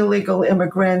 all illegal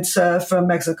immigrants from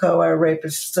Mexico are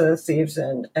rapists, thieves,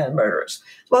 and murderers.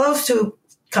 Well, those 2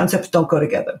 concepts don't go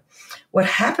together. What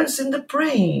happens in the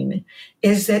brain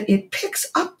is that it picks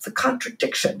up the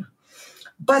contradiction,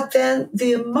 but then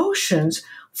the emotions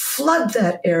flood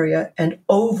that area and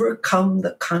overcome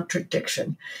the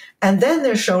contradiction. And then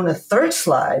they're shown a third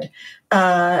slide,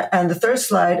 and the third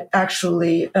slide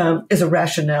actually is a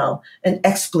rationale, an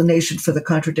explanation for the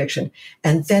contradiction.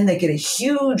 And then they get a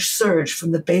huge surge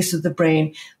from the base of the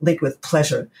brain linked with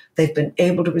pleasure. They've been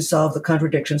able to resolve the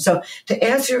contradiction. So to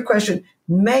answer your question,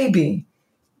 maybe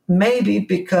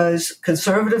because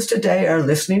conservatives today are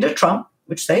listening to Trump,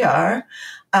 which they are,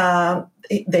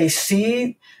 they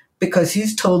see, because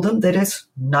he's told them that it's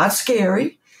not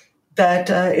scary, that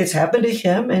it's happened to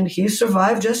him and he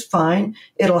survived just fine.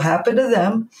 It'll happen to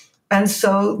them. And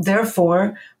so,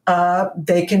 therefore,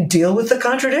 they can deal with the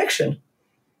contradiction.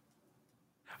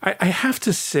 I have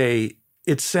to say,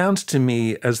 it sounds to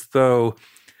me as though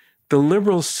the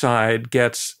liberal side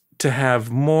gets to have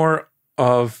more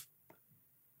of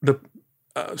the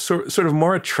sort of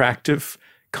more attractive,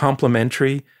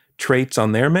 complementary traits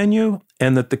on their menu,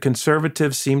 and that the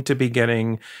conservatives seem to be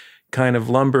getting kind of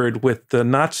lumbered with the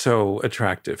not so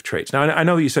attractive traits. Now, I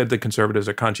know you said the conservatives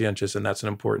are conscientious and that's an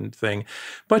important thing,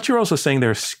 but you're also saying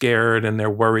they're scared and they're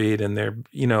worried and they're,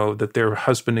 that they're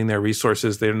husbanding their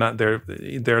resources. They're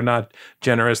not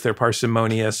generous, they're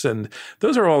parsimonious. And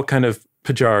those are all kind of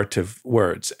pejorative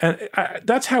words. And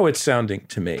that's how it's sounding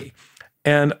to me.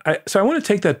 And so I want to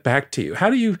take that back to you. How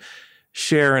do you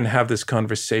share and have this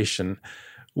conversation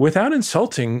without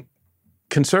insulting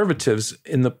conservatives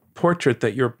in the portrait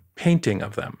that you're painting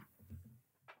of them?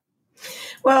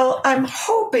 Well, I'm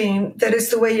hoping that it's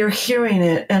the way you're hearing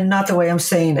it and not the way I'm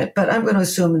saying it, but I'm going to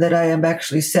assume that I have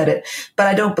actually said it, but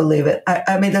I don't believe it.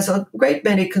 I mean, there's a great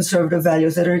many conservative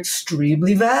values that are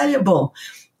extremely valuable.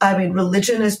 I mean,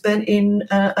 religion has been in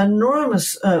an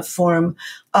enormous form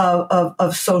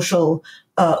of social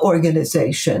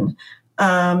organization.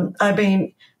 I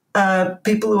mean,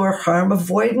 people who are harm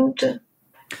avoidant.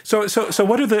 So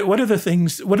what are the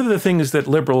things that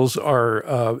liberals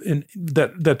are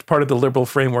that's part of the liberal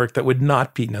framework that would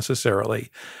not be necessarily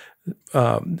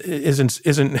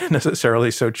isn't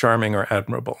necessarily so charming or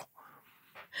admirable?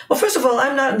 Well, first of all,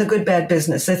 I'm not in the good bad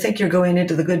business. I think you're going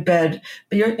into the good bad,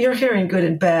 but you're hearing good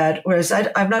and bad, whereas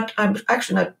I'm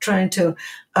actually not trying to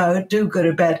do good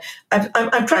or bad.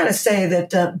 I'm trying to say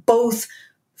that both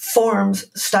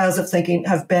styles of thinking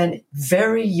have been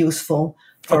very useful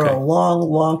for a long,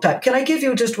 long time. Can I give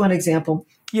you just one example?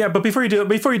 Yeah, but before you do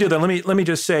that, let me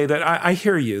just say that I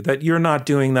hear you, that you're not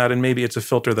doing that, and maybe it's a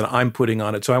filter that I'm putting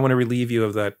on it. So I want to relieve you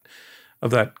of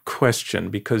that question,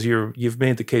 because you've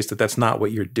made the case that that's not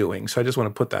what you're doing. So I just want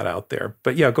to put that out there.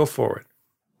 But yeah, go forward.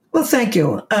 Well, thank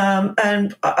you.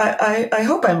 And I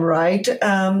hope I'm right.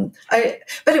 But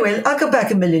anyway, I'll go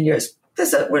back a million years.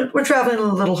 We're traveling in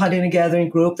a little hunting and gathering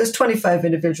group. There's 25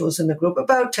 individuals in the group.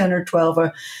 About 10 or 12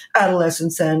 are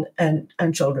adolescents and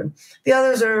children. The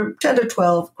others are 10 to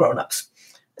 12 grown-ups.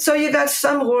 So you got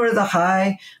some who are the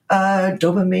high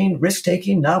dopamine,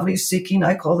 risk-taking, novelty-seeking.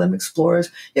 I call them explorers.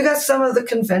 You got some of the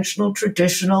conventional,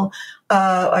 traditional.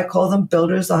 I call them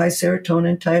builders, the high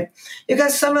serotonin type. You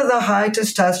got some of the high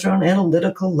testosterone,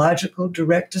 analytical, logical,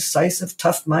 direct, decisive,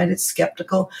 tough-minded,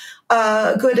 skeptical,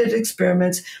 good at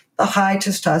experiments. The high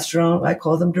testosterone, I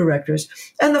call them directors.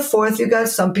 And the fourth, you got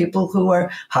some people who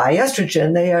are high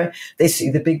estrogen. They see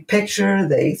the big picture.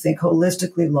 They think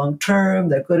holistically, long term.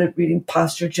 They're good at reading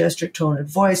posture, gesture, tone, and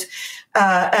voice.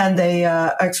 And they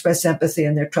express empathy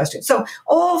and they're trusting. So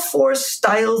all four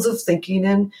styles of thinking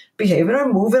and behavior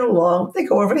are moving along. They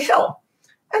go over the hill.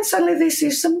 And suddenly they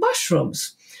see some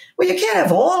mushrooms. Well, you can't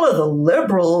have all of the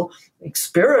liberal,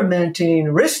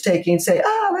 experimenting, risk-taking say,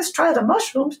 let's try the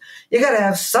mushrooms. You got to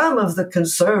have some of the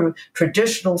conservative,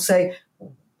 traditional say,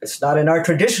 it's not in our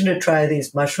tradition to try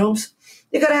these mushrooms.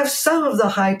 You got to have some of the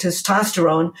high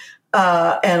testosterone,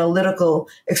 analytical,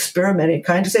 experimenting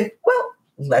kind to say, well,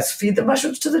 let's feed the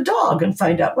mushrooms to the dog and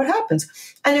find out what happens.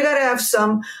 And you got to have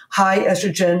some high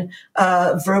estrogen,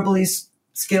 verbally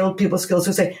skilled people skills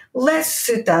who say, let's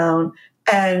sit down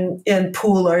and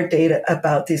pool our data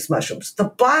about these mushrooms. The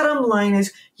bottom line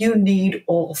is you need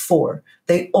all four.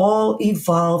 They all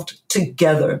evolved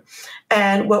together.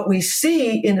 And what we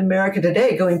see in America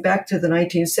today, going back to the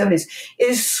 1970s,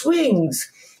 is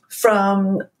swings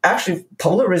from actually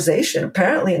polarization.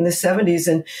 Apparently in the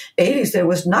 70s and 80s, there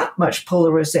was not much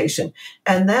polarization.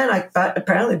 And then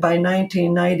apparently by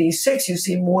 1996, you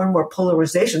see more and more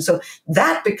polarization. So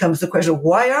that becomes the question,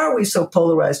 why are we so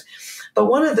polarized? But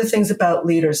one of the things about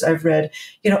leaders I've read,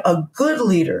 a good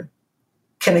leader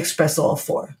can express all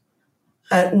four,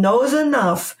 knows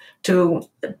enough to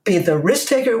be the risk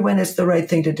taker when it's the right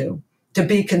thing to do, to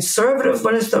be conservative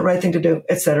when it's the right thing to do,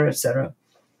 et cetera, et cetera.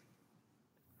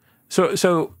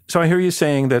 So I hear you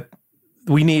saying that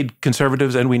we need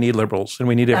conservatives and we need liberals and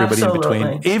we need everybody Absolutely.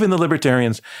 in between, even the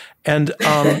libertarians. And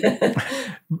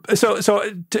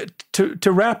so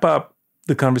to wrap up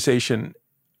the conversation,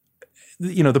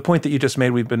 the point that you just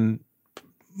made, we've been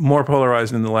more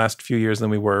polarized in the last few years than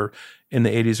we were in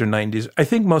the 80s or 90s. I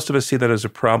think most of us see that as a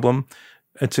problem.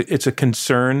 It's a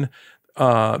concern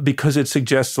because it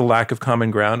suggests a lack of common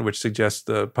ground, which suggests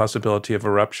the possibility of a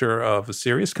rupture of a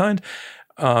serious kind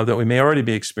that we may already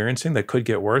be experiencing that could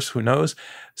get worse. Who knows?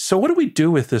 So what do we do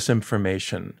with this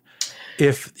information?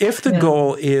 If the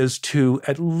goal is to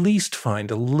at least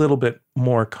find a little bit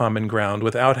more common ground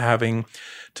without having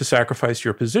to sacrifice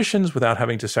your positions, without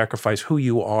having to sacrifice who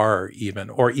you are even,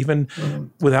 or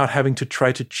even without having to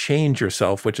try to change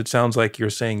yourself, which it sounds like you're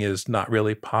saying is not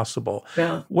really possible.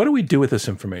 Yeah. What do we do with this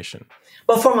information?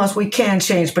 Well, foremost, we can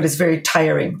change, but it's very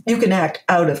tiring. You can act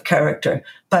out of character,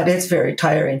 but it's very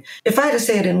tiring. If I had to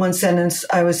say it in one sentence,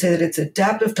 I would say that it's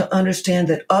adaptive to understand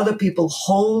that other people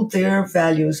hold their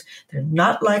values. They're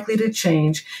not likely to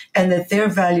change, and that their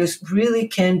values really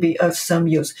can be of some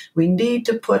use. We need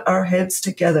to put our heads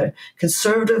together.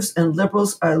 Conservatives and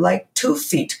liberals are like 2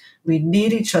 feet. We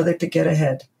need each other to get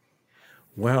ahead.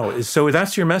 Wow. So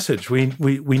that's your message. We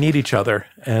need each other.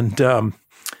 And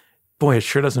boy, it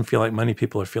sure doesn't feel like many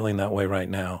people are feeling that way right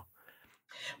now.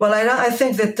 Well, I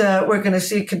think that we're going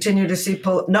to continue to see.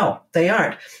 No, they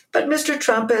aren't. But Mr.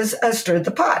 Trump has stirred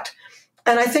the pot.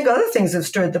 And I think other things have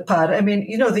stirred the pot. I mean,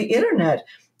 the internet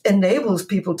enables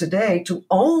people today to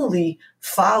only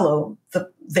follow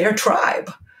their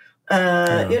tribe.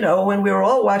 When we were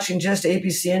all watching just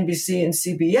ABC, NBC, and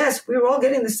CBS, we were all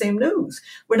getting the same news.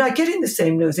 We're not getting the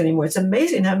same news anymore. It's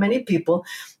amazing how many people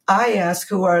I ask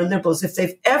who are liberals if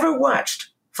they've ever watched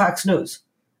Fox News.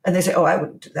 And they say, oh, I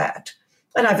wouldn't do that.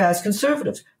 And I've asked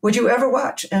conservatives, would you ever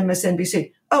watch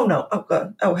MSNBC? Oh, no. Oh,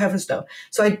 God. Oh, heavens, no.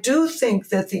 So I do think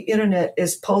that the internet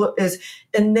is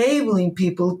enabling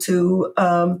people to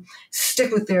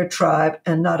stick with their tribe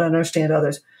and not understand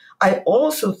others. I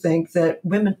also think that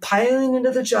women piling into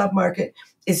the job market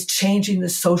is changing the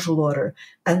social order,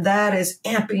 and that is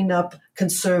amping up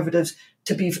conservatives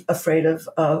to be afraid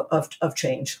of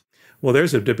change. Well,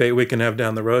 there's a debate we can have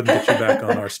down the road and get you back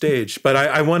on our stage. But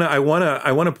I want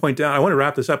to point out. I want to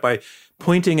wrap this up by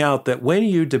pointing out that when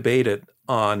you debated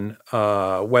on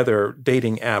whether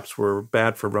dating apps were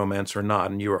bad for romance or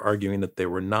not, and you were arguing that they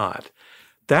were not,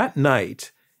 that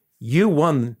night you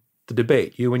won the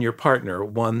debate. You and your partner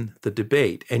won the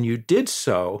debate, and you did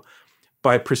so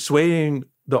by persuading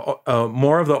the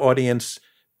more of the audience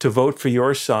to vote for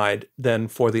your side than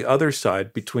for the other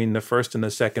side between the first and the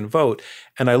second vote.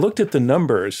 And I looked at the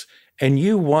numbers, and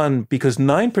you won because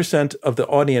 9% of the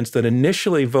audience that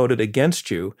initially voted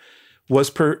against you was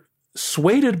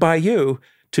persuaded by you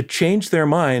to change their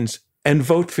minds and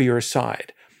vote for your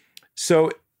side. So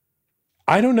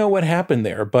I don't know what happened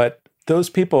there, but those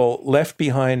people left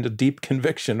behind a deep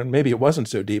conviction, and maybe it wasn't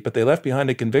so deep, but they left behind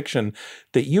a conviction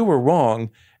that you were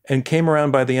wrong and came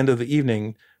around by the end of the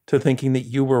evening to thinking that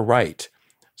you were right.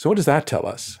 So what does that tell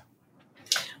us?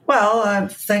 Well,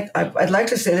 I'd like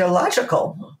to say they're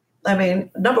logical. I mean,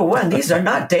 number one, these are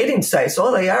not dating sites.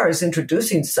 All they are is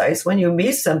introducing sites. When you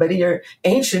meet somebody, your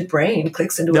ancient brain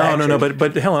clicks into action. No.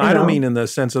 But Helen, I don't mean in the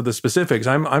sense of the specifics.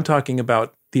 I'm talking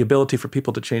about the ability for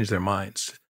people to change their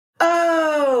minds.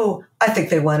 Oh, I think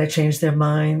they want to change their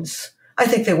minds. I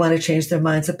think they want to change their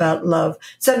minds about love.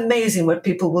 It's amazing what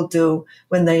people will do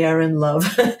when they are in love.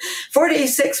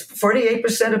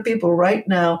 48% of people right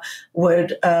now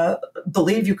would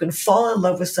believe you can fall in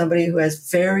love with somebody who has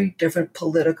very different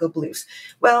political beliefs.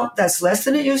 Well, that's less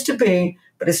than it used to be,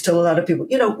 but it's still a lot of people.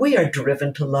 You know, we are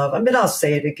driven to love. I mean, I'll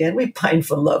say it again. We pine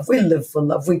for love. We live for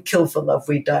love. We kill for love.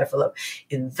 We die for love.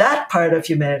 In that part of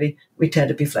humanity, we tend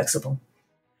to be flexible.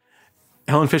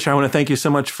 Helen Fisher, I want to thank you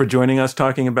so much for joining us,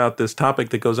 talking about this topic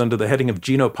that goes under the heading of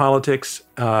genopolitics.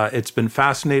 It's been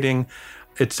fascinating.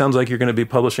 It sounds like you're going to be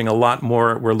publishing a lot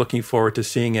more. We're looking forward to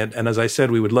seeing it. And as I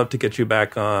said, we would love to get you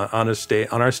back on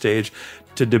our stage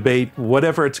to debate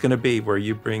whatever it's going to be, where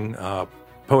you bring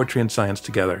poetry and science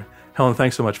together. Helen,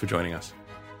 thanks so much for joining us.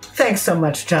 Thanks so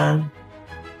much, John.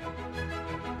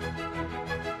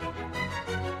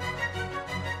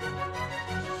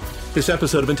 This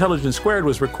episode of Intelligence Squared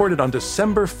was recorded on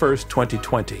December 1st,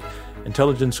 2020.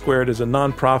 Intelligence Squared is a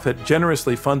nonprofit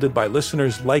generously funded by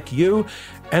listeners like you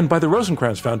and by the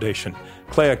Rosencrantz Foundation.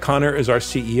 Clea Connor is our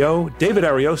CEO. David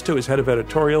Ariosto is head of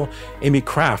editorial. Amy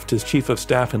Kraft is chief of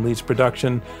staff and leads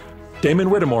production. Damon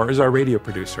Whittemore is our radio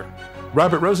producer.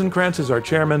 Robert Rosencrantz is our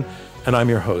chairman, and I'm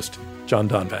your host, John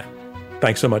Donvan.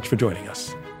 Thanks so much for joining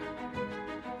us.